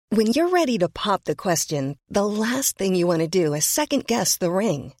When you're ready to pop the question, the last thing you want to do is second-guess the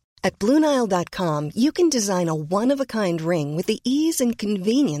ring. At BlueNile.com, you can design a one-of-a-kind ring with the ease and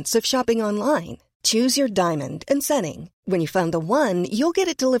convenience of shopping online. Choose your diamond and setting. When you find the one, you'll get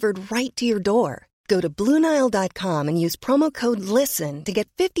it delivered right to your door. Go to BlueNile.com and use promo code LISTEN to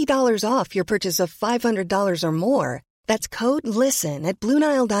get $50 off your purchase of $500 or more. That's code LISTEN at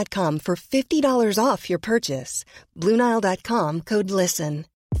BlueNile.com for $50 off your purchase. BlueNile.com, code LISTEN.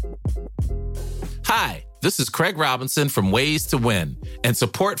 Hi, this is Craig Robinson from Ways to Win, and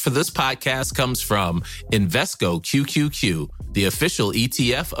support for this podcast comes from Invesco QQQ, the official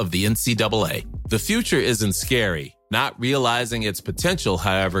ETF of the NCAA. The future isn't scary. Not realizing its potential,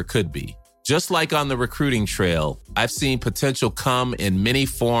 however, could be. Just like on the recruiting trail, I've seen potential come in many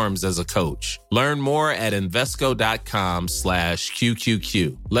forms as a coach. Learn more at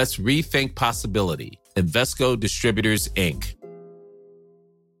Invesco.com/QQQ. Let's rethink possibility. Invesco Distributors, Inc.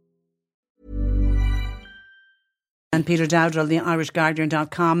 And Peter Dowdall, the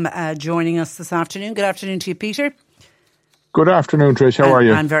IrishGuardian.com, joining us this afternoon. Good afternoon to you, Peter. Good afternoon, Trish. How are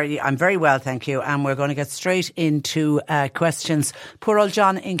you? I'm very well, thank you. And we're going to get straight into questions. Poor old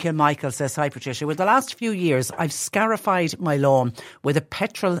John in Kilmichael says, hi Patricia, with the last few years I've scarified my lawn with a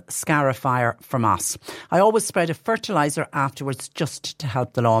petrol scarifier from Moss. I always spread a fertiliser afterwards just to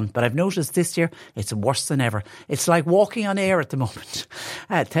help the lawn, but I've noticed this year it's worse than ever. It's like walking on air at the moment.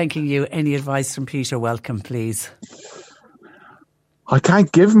 Thanking you. Any advice from Peter? Welcome, please. I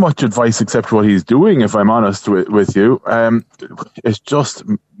can't give much advice except what he's doing, if I'm honest with you. It's just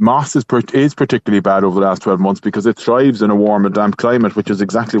moss is particularly bad over the last 12 months because it thrives in a warm and damp climate, which is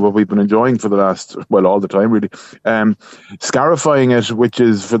exactly what we've been enjoying for the last, all the time really. Scarifying it, which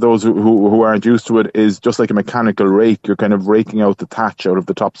is, for those who aren't used to it, is just like a mechanical rake. You're kind of raking out the thatch out of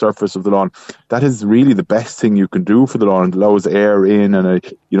the top surface of the lawn. That is really the best thing you can do for the lawn. It allows air in, and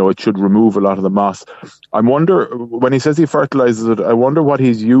it should remove a lot of the moss. I wonder, when he says he fertilizes it, I wonder what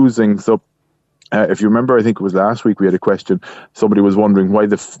he's using. So if you remember, I think it was last week we had a question. Somebody was wondering why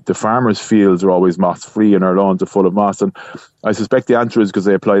the farmers' fields are always moss-free and our lawns are full of moss. And I suspect the answer is because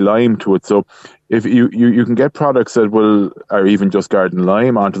they apply lime to it. So if you can get products that will, or even just garden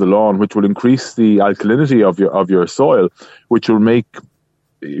lime onto the lawn, which will increase the alkalinity of your soil, which will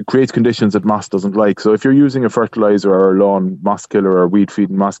creates conditions that moss doesn't like. So if you're using a fertilizer or a lawn moss killer or weed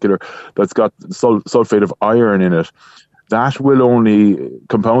feeding moss killer that's got sulfate of iron in it, that will only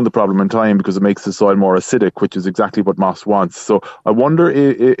compound the problem in time because it makes the soil more acidic, which is exactly what moss wants. So I wonder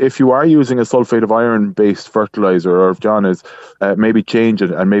if you are using a sulfate of iron based fertilizer, or if John is, maybe change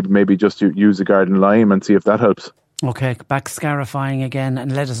it and maybe just use a garden lime and see if that helps. Okay, back scarifying again,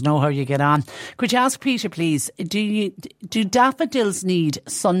 and let us know how you get on. Could you ask Peter, please, do daffodils need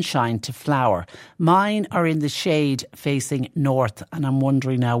sunshine to flower? Mine are in the shade facing north, and I'm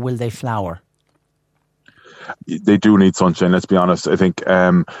wondering now, will they flower? They do need sunshine, let's be honest. I think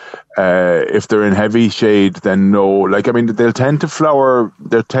if they're in heavy shade, then no. They'll tend to flower.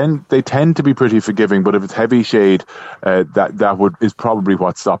 They tend to be pretty forgiving, but if it's heavy shade, that is probably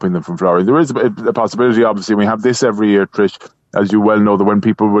what's stopping them from flowering. There is a possibility, obviously. We have this every year, Trish, as you well know, that when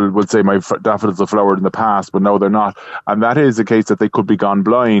people will say my daffodils have flowered in the past, but no, they're not. And that is the case that they could be gone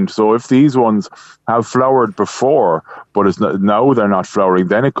blind. So if these ones have flowered before, but now they're not flowering,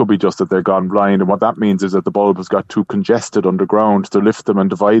 then it could be just that they're gone blind. And what that means is that the bulb has got too congested underground to lift them and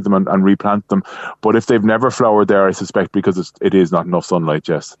divide them and replant them. But if they've never flowered there, I suspect because it is not enough sunlight,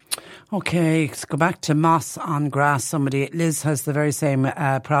 yes. Okay, let's go back to moss on grass. Liz has the very same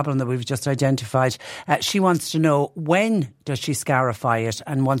problem that we've just identified. She wants to know, when does she scarify it,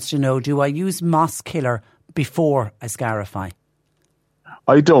 and wants to know, do I use moss killer before I scarify?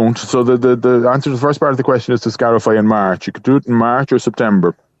 I don't. So the answer to the first part of the question is to scarify in March. You could do it in March or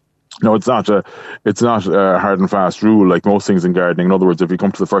September. No, it's not a hard and fast rule like most things in gardening. In other words, if you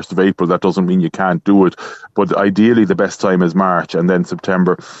come to the 1st of April, that doesn't mean you can't do it. But ideally, the best time is March and then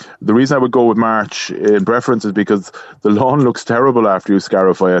September. The reason I would go with March in preference is because the lawn looks terrible after you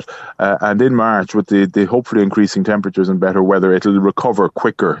scarify it. And in March, with the hopefully increasing temperatures and better weather, it'll recover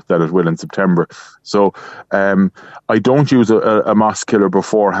quicker than it will in September. So I don't use a moss killer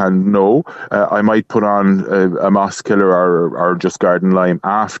beforehand, no. I might put on a moss killer or just garden lime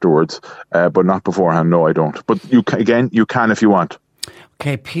afterwards. But not beforehand. No, I don't. But you can if you want.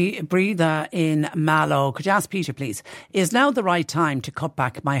 Okay, Breatha in Mallow. Could you ask Peter, please, is now the right time to cut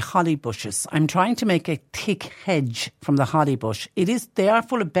back my holly bushes? I'm trying to make a thick hedge from the holly bush. They are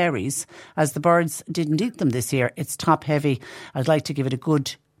full of berries, as the birds didn't eat them this year. It's top heavy. I'd like to give it a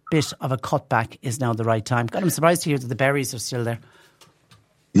good bit of a cutback. Is now the right time? God, I'm surprised to hear that the berries are still there.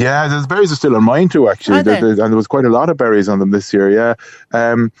 Yeah, the berries are still on mine too, actually. Are they? And there was quite a lot of berries on them this year, yeah.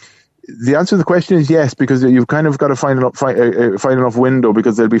 The answer to the question is yes, because you've kind of got to find enough window,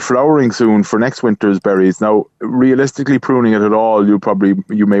 because they'll be flowering soon for next winter's berries. Now, realistically, pruning it at all,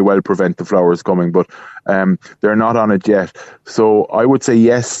 you may well prevent the flowers coming, but they're not on it yet. So I would say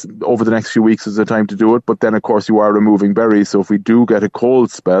yes, over the next few weeks is the time to do it. But then, of course, you are removing berries. So if we do get a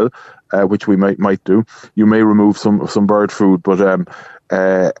cold spell, which we might do, you may remove some bird food. But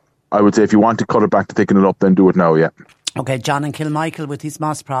I would say if you want to cut it back to thicken it up, then do it now, yeah. Okay, John in Kilmichael with his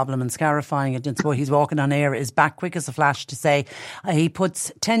moss problem and scarifying it, and so he's walking on air, is back quick as a flash to say he puts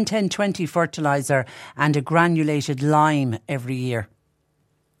 10-10-20 fertiliser and a granulated lime every year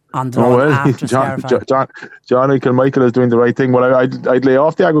on the lawn after scarifying. John in Kilmichael is doing the right thing. Well, I'd lay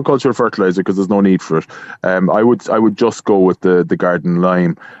off the agricultural fertiliser because there's no need for it. I would just go with the garden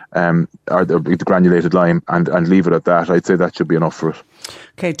lime, or the granulated lime, and leave it at that. I'd say that should be enough for it.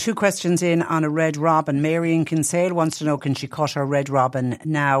 Okay, 2 questions in on a red robin. Mary in Kinsale wants to know, can she cut her red robin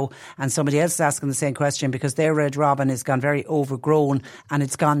now? And somebody else is asking the same question because their red robin has gone very overgrown and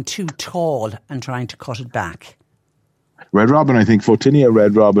it's gone too tall, and trying to cut it back. Red robin, I think, Photinia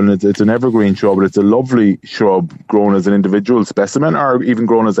red robin, it's an evergreen shrub, but it's a lovely shrub grown as an individual specimen or even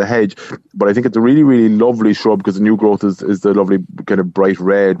grown as a hedge. But I think it's a really, really lovely shrub because the new growth is the lovely kind of bright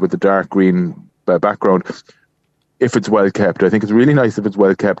red with the dark green background. If it's well kept, I think it's really nice if it's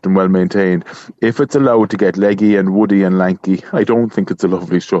well kept and well maintained. If it's allowed to get leggy and woody and lanky, I don't think it's a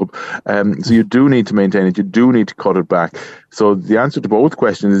lovely shrub. So you do need to maintain it. You do need to cut it back. So the answer to both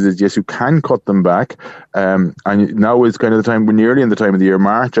questions is yes, you can cut them back. And now is kind of the time. We're nearly in the time of the year.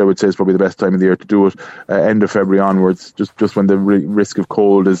 March, I would say, is probably the best time of the year to do it. End of February onwards, just when the risk of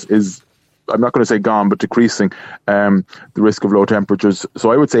cold is I'm not going to say gone, but decreasing, the risk of low temperatures.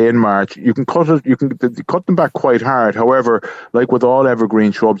 So I would say in March, you can cut them back quite hard. However, like with all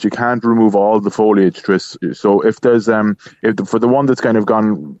evergreen shrubs, you can't remove all the foliage, Tris. So if there's, for the one that's kind of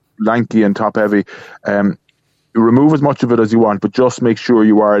gone lanky and top heavy, remove as much of it as you want, but just make sure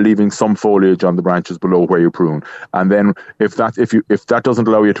you are leaving some foliage on the branches below where you prune. And then if that doesn't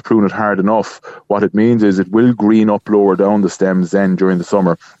allow you to prune it hard enough, what it means is it will green up lower down the stems then during the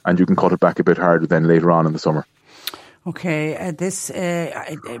summer, and you can cut it back a bit harder then later on in the summer. Okay,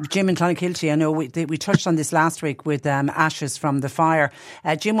 Jim in Clonakilty, I know we touched on this last week with ashes from the fire.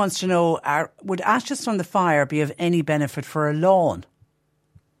 Jim wants to know, would ashes from the fire be of any benefit for a lawn?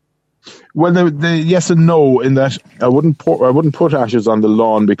 Well, the yes and no, in that I wouldn't put ashes on the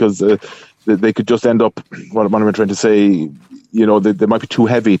lawn because they could just end up. What am I trying to say? They might be too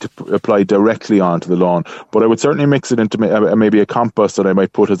heavy to apply directly onto the lawn. But I would certainly mix it into maybe a compost that I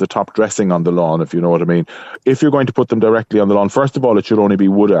might put as a top dressing on the lawn, if you know what I mean. If you're going to put them directly on the lawn, first of all, it should only be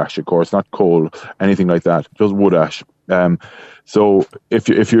wood ash, of course, not coal, anything like that, just wood ash. So if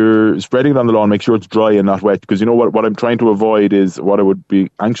you're spreading it on the lawn, make sure it's dry and not wet, because what I'm trying to avoid is, what I would be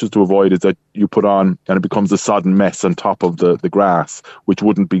anxious to avoid is that you put on and it becomes a sodden mess on top of the grass, which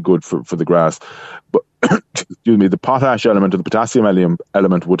wouldn't be good for the grass. But excuse me, the potash element and the potassium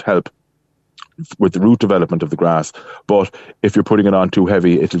element would help with the root development of the grass. But if you're putting it on too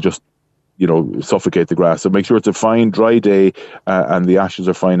heavy, it'll just suffocate the grass. So make sure it's a fine dry day and the ashes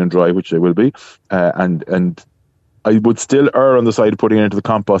are fine and dry, which they will be, and I would still err on the side of putting it into the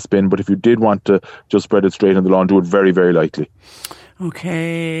compost bin, but if you did want to just spread it straight in the lawn, do it very, very lightly.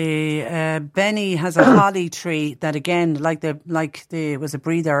 Okay, Benny has a holly tree that, again, like there was a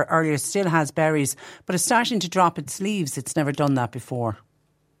breather earlier, still has berries, but it's starting to drop its leaves. It's never done that before.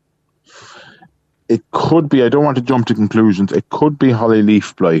 It could be, I don't want to jump to conclusions, it could be holly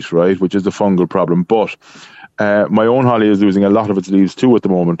leaf blight, right, which is a fungal problem, but my own holly is losing a lot of its leaves too at the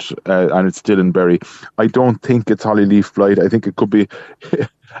moment, and it's still in berry. I don't think it's holly leaf blight. I think it could be,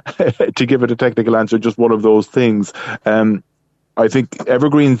 to give it a technical answer, just one of those things. I think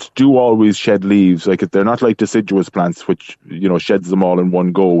evergreens do always shed leaves. Like, they're not like deciduous plants, which sheds them all in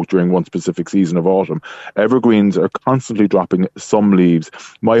one go during one specific season of autumn. Evergreens are constantly dropping some leaves.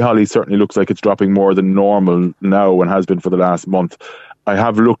 My holly certainly looks like it's dropping more than normal now and has been for the last month. I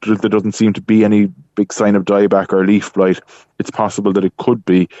have looked at it. There doesn't seem to be any big sign of dieback or leaf blight. It's possible that it could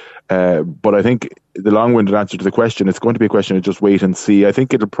be. But I think the long-winded answer to the question, it's going to be a question of just wait and see. I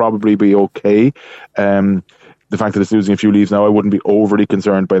think it'll probably be okay. the fact that it's losing a few leaves now, I wouldn't be overly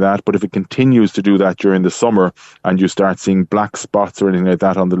concerned by that. But if it continues to do that during the summer and you start seeing black spots or anything like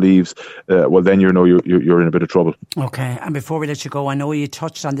that on the leaves, well, then you're in a bit of trouble. Okay, and before we let you go, I know you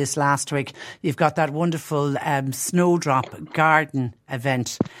touched on this last week. You've got that wonderful snowdrop garden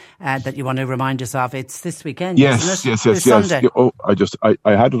event that you want to remind us of. It's this weekend, isn't it? Yes. Sunday. Oh,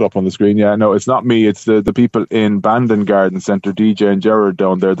 I had it up on the screen. Yeah, no, it's not me. It's the people in Bandon Garden Centre, DJ and Gerard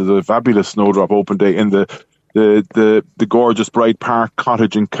down there. There's a fabulous snowdrop open day in the gorgeous Bright Park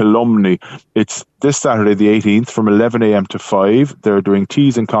Cottage in Columney. It's this Saturday the 18th from 11 a.m. to 5. They're doing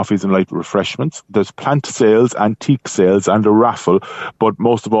teas and coffees and light refreshments. There's plant sales, antique sales and a raffle. But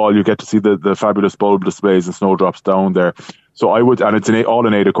most of all, you get to see the fabulous bulb displays and snowdrops down there. So I would, and it's all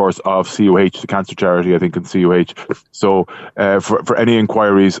in aid, of course, of CUH, the cancer charity, I think, in CUH. So for any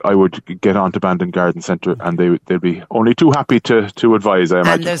inquiries, I would get on to Bandon Garden Centre and they'll be only too happy to advise, I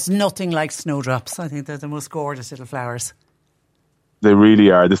imagine. And there's nothing like snowdrops. I think they're the most gorgeous little flowers. They really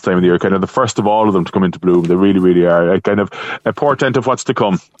are this time of the year, kind of the first of all of them to come into bloom. They really, really are. Kind of a portent of what's to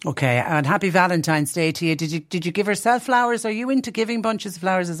come. Okay, and happy Valentine's Day to you. Did you give herself flowers? Are you into giving bunches of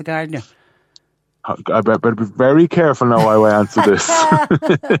flowers as a gardener? I better be very careful now how I answer this.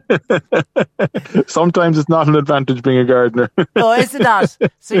 Sometimes it's not an advantage being a gardener. Oh, is it not?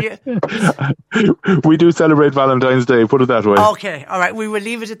 So we do celebrate Valentine's Day, put it that way. Okay, all right, we will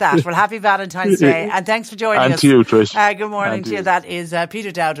leave it at that. Well, happy Valentine's Day, and thanks for joining us. And to you, Trish. Good morning to you. That is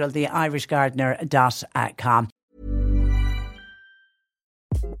Peter Dowdall, the irishgardener.com.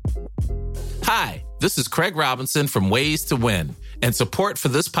 Hi, this is Craig Robinson from Ways to Win, and support for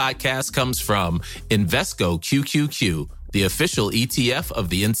this podcast comes from Invesco QQQ, the official ETF of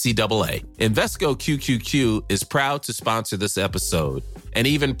the NCAA. Invesco QQQ is proud to sponsor this episode, and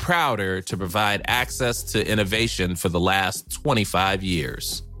even prouder to provide access to innovation for the last 25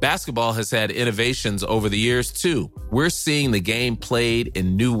 years. Basketball has had innovations over the years, too. We're seeing the game played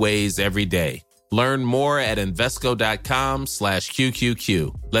in new ways every day. Learn more at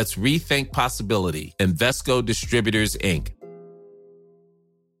Invesco.com/QQQ. Let's rethink possibility. Invesco Distributors, Inc.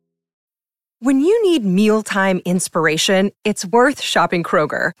 When you need mealtime inspiration, it's worth shopping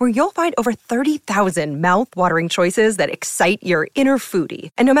Kroger, where you'll find over 30,000 mouth-watering choices that excite your inner foodie.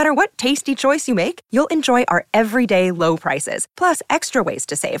 And no matter what tasty choice you make, you'll enjoy our everyday low prices, plus extra ways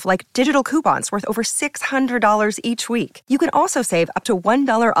to save, like digital coupons worth over $600 each week. You can also save up to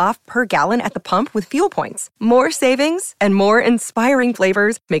 $1 off per gallon at the pump with fuel points. More savings and more inspiring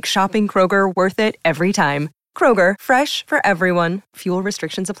flavors make shopping Kroger worth it every time. Kroger, fresh for everyone. Fuel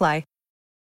restrictions apply.